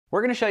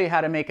We're gonna show you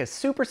how to make a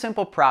super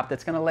simple prop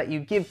that's gonna let you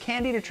give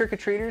candy to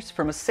trick-or-treaters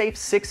from a safe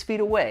 6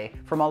 feet away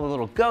from all the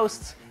little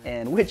ghosts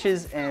and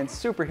witches and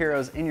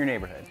superheroes in your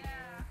neighborhood.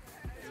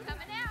 It's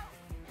coming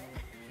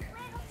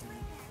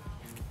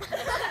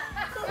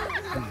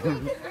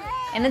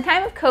out. In the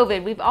time of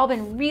COVID, we've all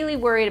been really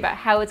worried about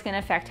how it's gonna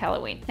affect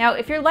Halloween. Now,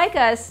 if you're like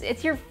us,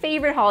 it's your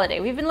favorite holiday.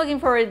 We've been looking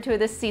forward to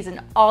this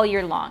season all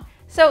year long.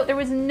 So there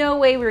was no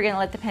way we were gonna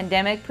let the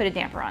pandemic put a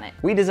damper on it.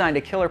 We designed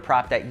a killer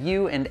prop that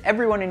you and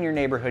everyone in your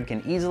neighborhood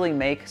can easily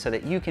make so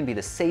that you can be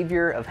the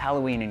savior of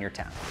Halloween in your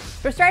town.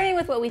 We're starting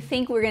with what we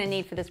think we're gonna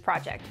need for this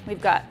project.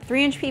 We've got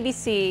 3-inch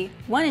PVC,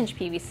 1-inch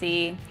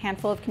PVC,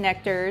 handful of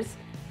connectors.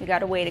 We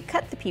got a way to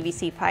cut the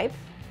PVC pipe.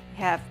 We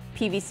have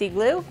PVC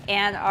glue,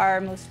 and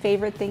our most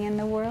favorite thing in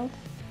the world,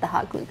 the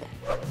hot glue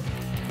gun.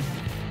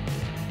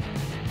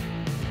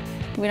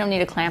 We don't need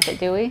to clamp it,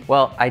 do we?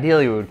 Well,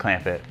 ideally we would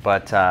clamp it,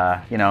 but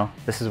you know,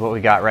 this is what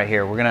we got right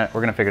here. We're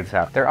gonna figure this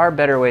out. There are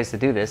better ways to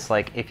do this,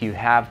 like if you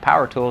have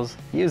power tools,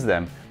 use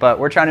them. But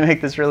we're trying to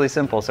make this really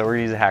simple, so we're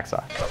gonna use a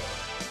hacksaw.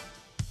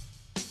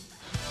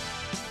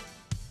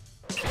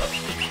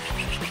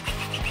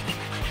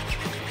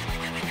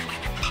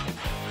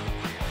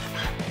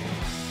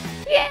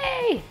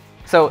 Yay!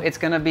 So it's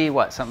gonna be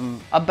what, something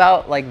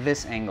about like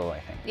this angle, I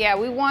think. Yeah,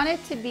 we want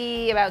it to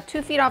be about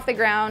 2 feet off the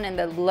ground in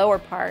the lower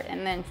part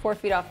and then 4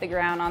 feet off the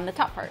ground on the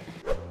top part.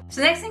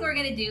 So the next thing we're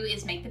gonna do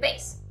is make the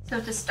base.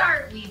 So to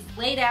start, we've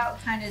laid out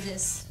kind of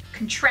this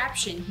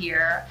contraption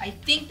here. I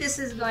think this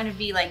is going to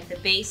be like the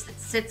base that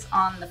sits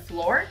on the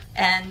floor.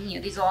 And you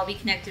know, these will all be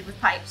connected with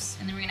pipes.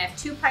 And then we're gonna have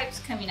 2 pipes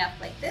coming up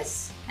like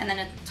this. And then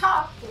at the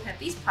top, we'll have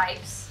these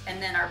pipes.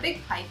 And then our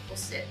big pipe will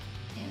sit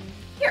in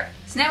here.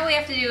 So now what we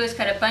have to do is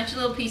cut a bunch of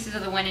little pieces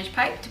of the 1-inch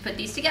pipe to put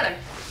these together.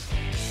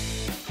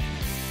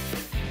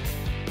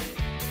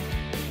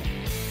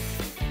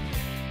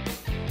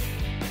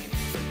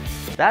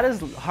 That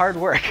is hard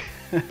work.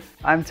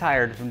 I'm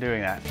tired from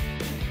doing that.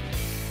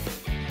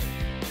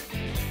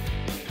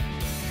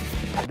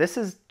 This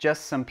is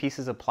just some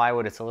pieces of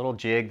plywood. It's a little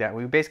jig that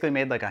we basically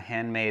made like a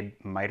handmade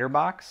miter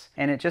box,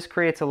 and it just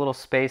creates a little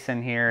space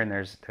in here, and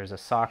there's a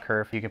saw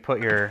kerf. You can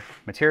put your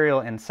material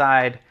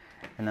inside,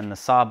 and then the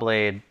saw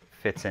blade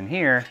fits in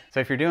here. So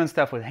if you're doing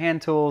stuff with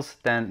hand tools,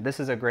 then this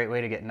is a great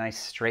way to get nice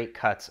straight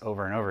cuts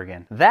over and over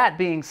again. That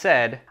being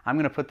said, I'm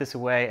gonna put this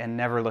away and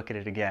never look at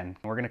it again.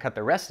 We're gonna cut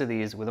the rest of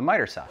these with a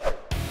miter saw.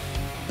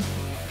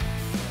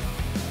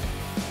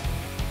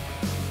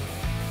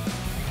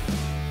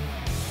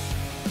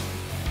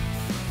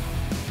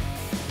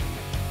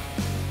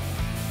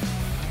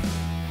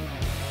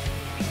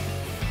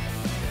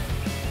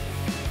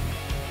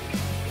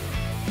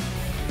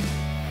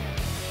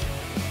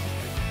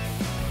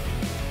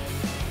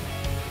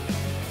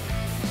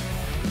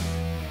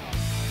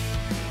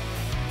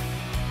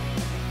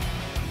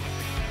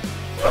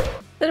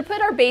 So to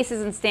put our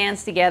bases and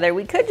stands together,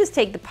 we could just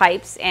take the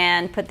pipes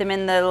and put them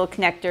in the little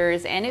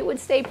connectors and it would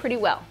stay pretty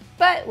well.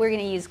 But we're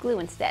gonna use glue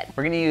instead.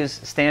 We're gonna use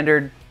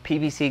standard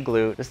PVC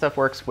glue. This stuff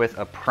works with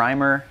a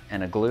primer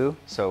and a glue.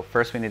 So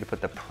first we need to put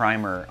the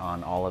primer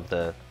on all of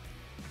the,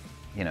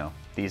 you know,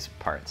 these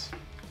parts,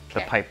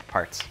 the pipe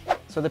parts.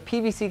 So the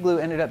PVC glue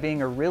ended up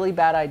being a really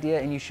bad idea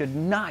and you should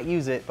not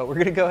use it, but we're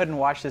gonna go ahead and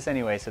watch this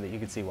anyway so that you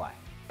can see why.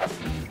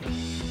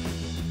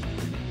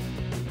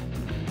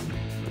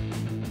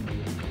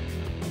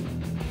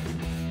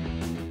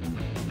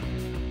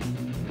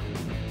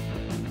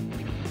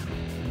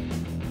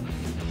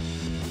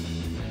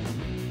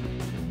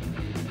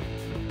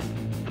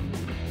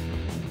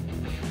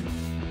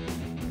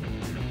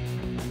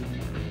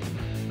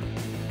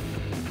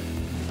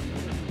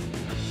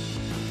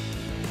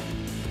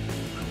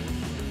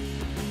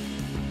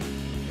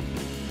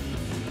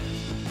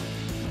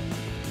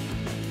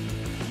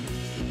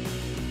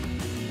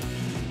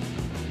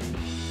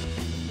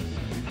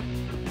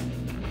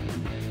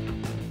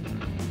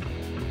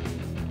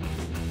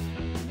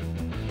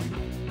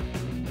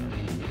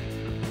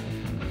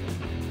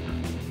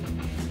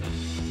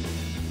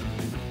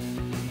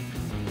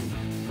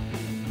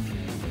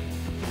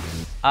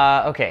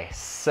 Okay,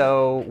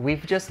 so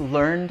we've just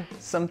learned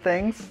some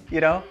things, you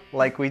know,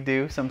 like we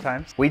do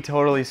sometimes. We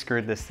totally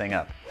screwed this thing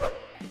up. All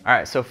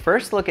right, so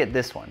first look at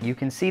this one. You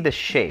can see the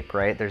shape,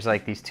 right? There's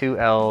like these 2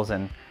 L's,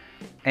 and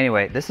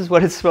anyway, this is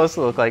what it's supposed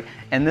to look like.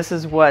 And this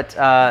is what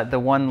the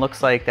one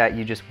looks like that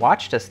you just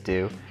watched us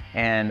do.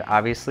 And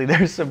obviously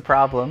there's some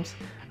problems.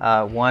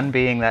 One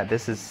being that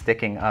this is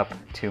sticking up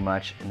too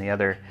much, and the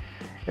other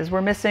is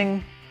we're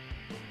missing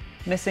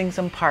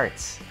some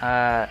parts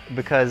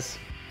because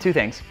 2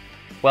 things.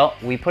 Well,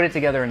 we put it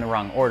together in the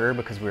wrong order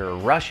because we were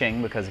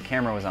rushing because the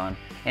camera was on.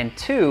 And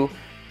 2,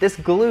 this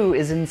glue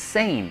is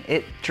insane.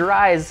 It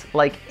dries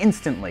like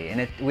instantly,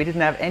 and we didn't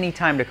have any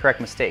time to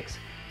correct mistakes.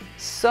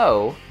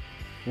 So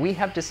we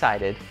have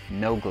decided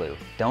no glue.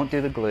 Don't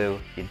do the glue,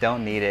 you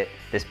don't need it.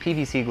 This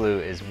PVC glue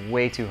is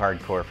way too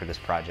hardcore for this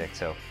project,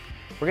 so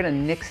we're gonna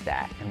nix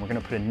that, and we're gonna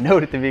put a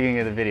note at the beginning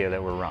of the video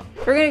that we're wrong.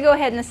 We're gonna go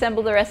ahead and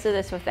assemble the rest of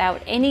this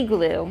without any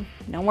glue,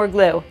 no more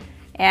glue,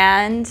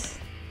 and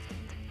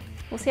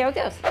we'll see how it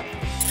goes.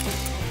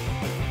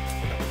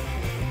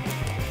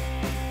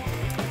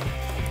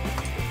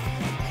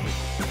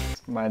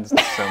 Mine's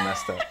so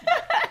messed up.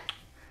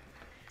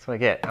 That's what I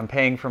get. I'm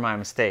paying for my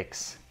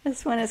mistakes.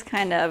 This one is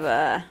kind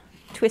of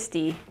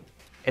twisty.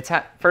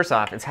 First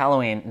off, it's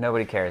Halloween.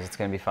 Nobody cares. It's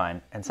going to be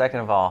fine. And second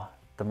of all,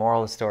 the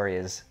moral of the story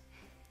is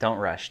don't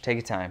rush. Take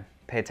your time.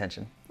 Pay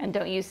attention. And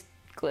don't use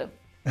glue.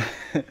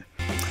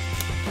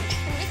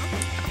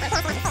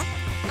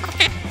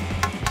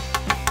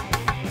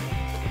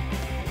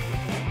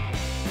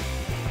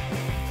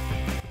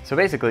 So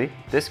basically,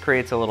 this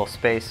creates a little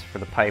space for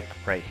the pipe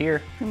right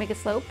here. Can we make a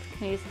slope?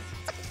 Can we use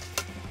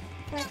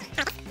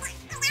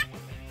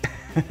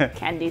this?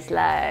 Candy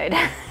slide.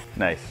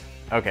 Nice.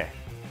 Okay.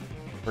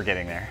 We're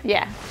getting there.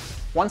 Yeah.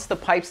 Once the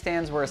pipe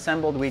stands were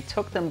assembled, we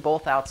took them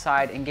both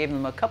outside and gave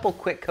them a couple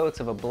quick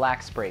coats of a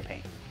black spray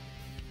paint.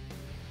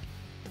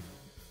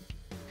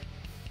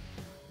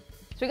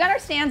 So we got our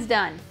stands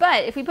done,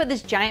 but if we put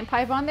this giant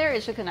pipe on there,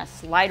 it's just gonna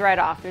slide right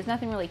off. There's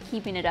nothing really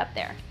keeping it up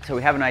there. So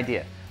we have an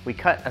idea. We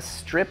cut a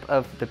strip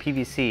of the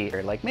PVC,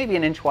 or like maybe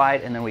an inch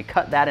wide, and then we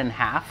cut that in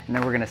half, and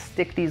then we're gonna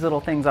stick these little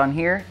things on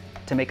here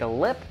to make a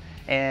lip,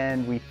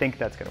 and we think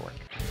that's gonna work.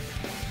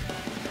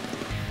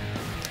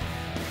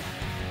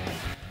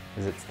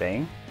 Is it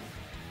staying?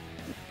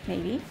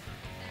 Maybe.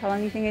 How long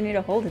do you think I need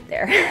to hold it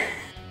there?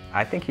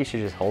 I think you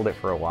should just hold it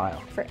for a while.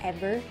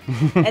 Forever?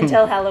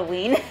 Until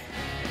Halloween?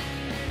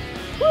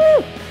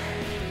 Woo!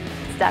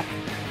 Stuck.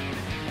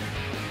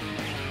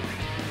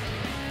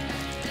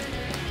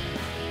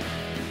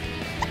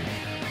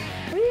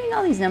 What do you think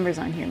all these numbers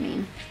on here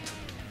mean?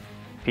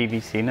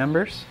 PVC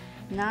numbers?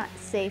 Not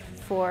safe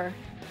for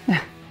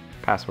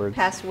Passwords.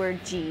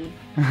 password G.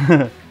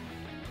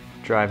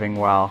 Driving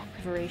while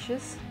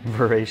Voracious.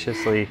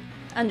 voraciously.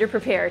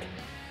 Underprepared.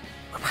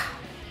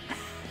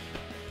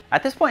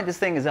 At this point, this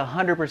thing is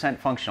 100%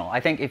 functional. I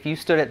think if you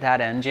stood at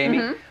that end,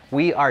 Jaimie,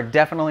 we are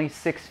definitely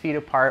 6 feet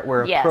apart.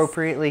 We're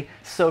appropriately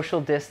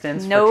social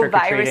distance No for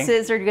trick-or-treating.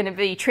 viruses are going to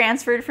be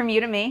transferred from you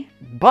to me.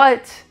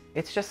 But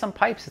it's just some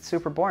pipes. It's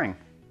super boring.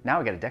 Now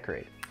we got to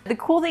decorate. The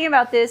cool thing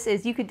about this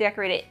is you could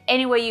decorate it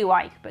any way you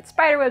want. You could put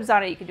spider webs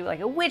on it. You could do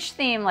like a witch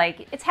theme.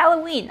 Like, it's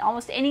Halloween.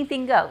 Almost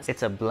anything goes.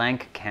 It's a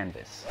blank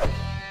canvas.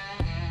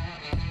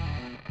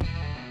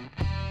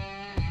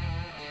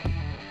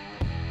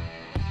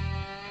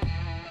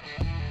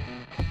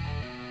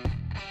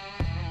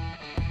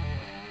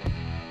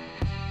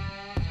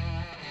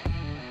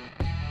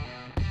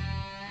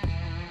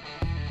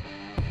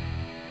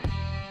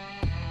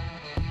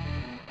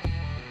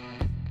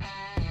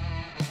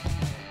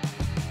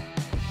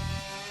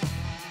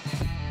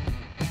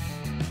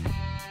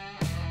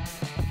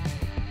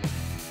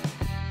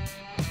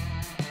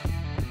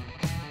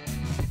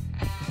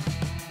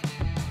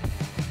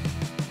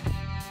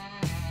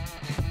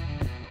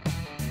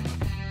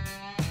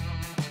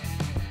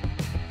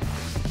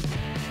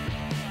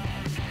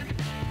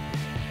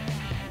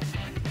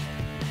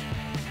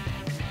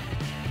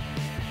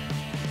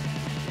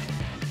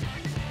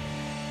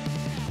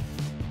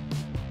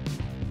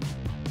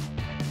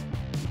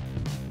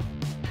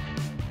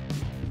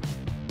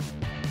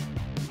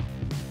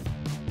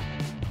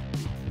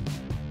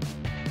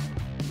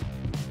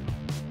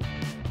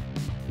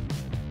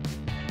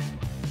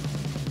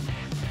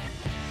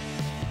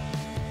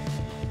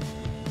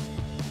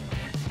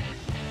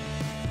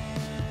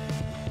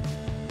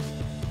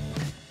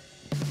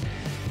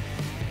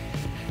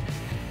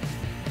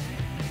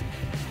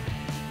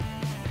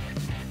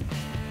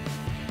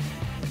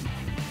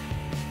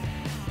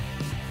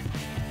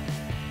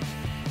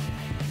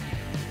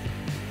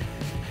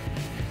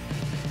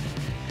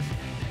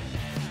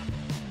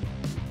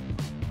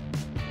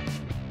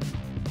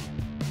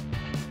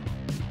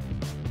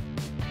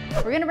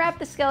 We're gonna wrap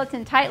the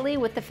skeleton tightly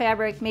with the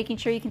fabric, making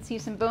sure you can see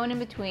some bone in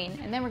between,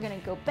 and then we're gonna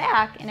go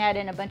back and add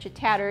in a bunch of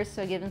tatters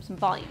so give them some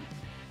volume.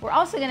 We're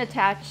also gonna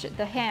attach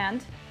the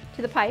hand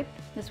to the pipe,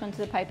 this one to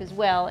the pipe as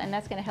well, and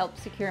that's gonna help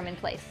secure them in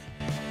place.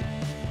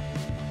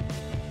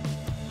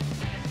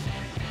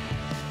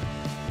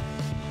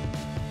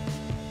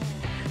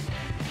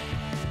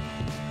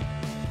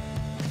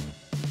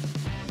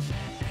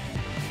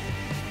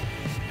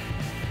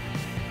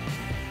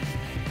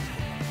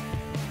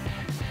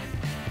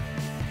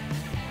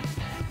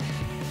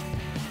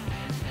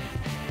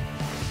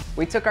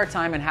 We took our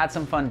time and had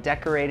some fun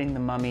decorating the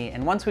mummy,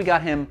 and once we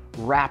got him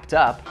wrapped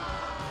up,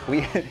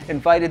 we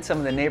invited some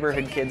of the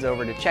neighborhood kids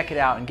over to check it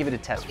out and give it a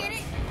test run.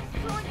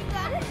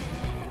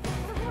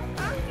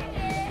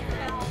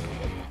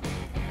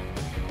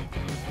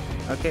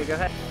 Okay, go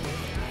ahead.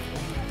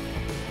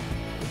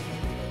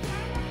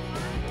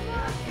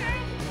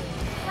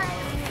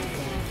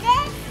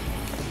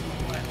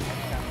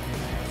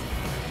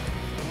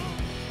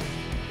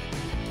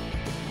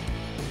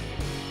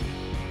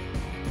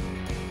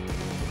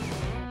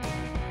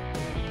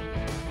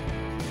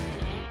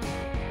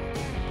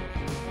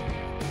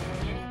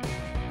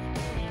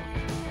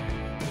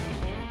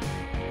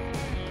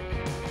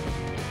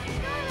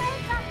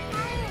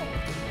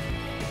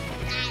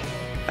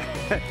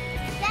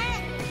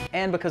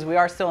 And because we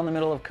are still in the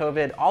middle of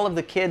COVID, all of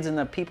the kids and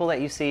the people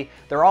that you see,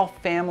 they're all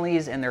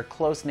families and they're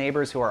close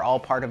neighbors who are all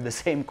part of the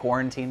same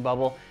quarantine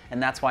bubble,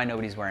 and that's why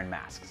nobody's wearing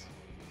masks.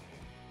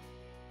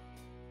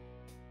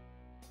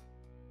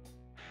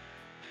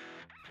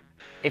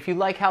 If you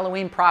like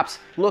Halloween props,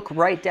 look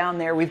right down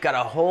there. We've got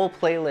a whole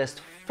playlist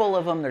full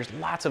of them. There's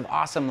lots of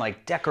awesome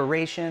like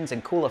decorations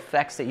and cool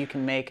effects that you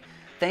can make.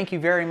 Thank you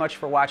very much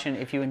for watching.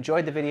 If you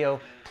enjoyed the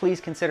video,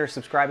 please consider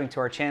subscribing to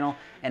our channel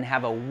and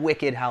have a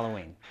wicked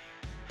Halloween.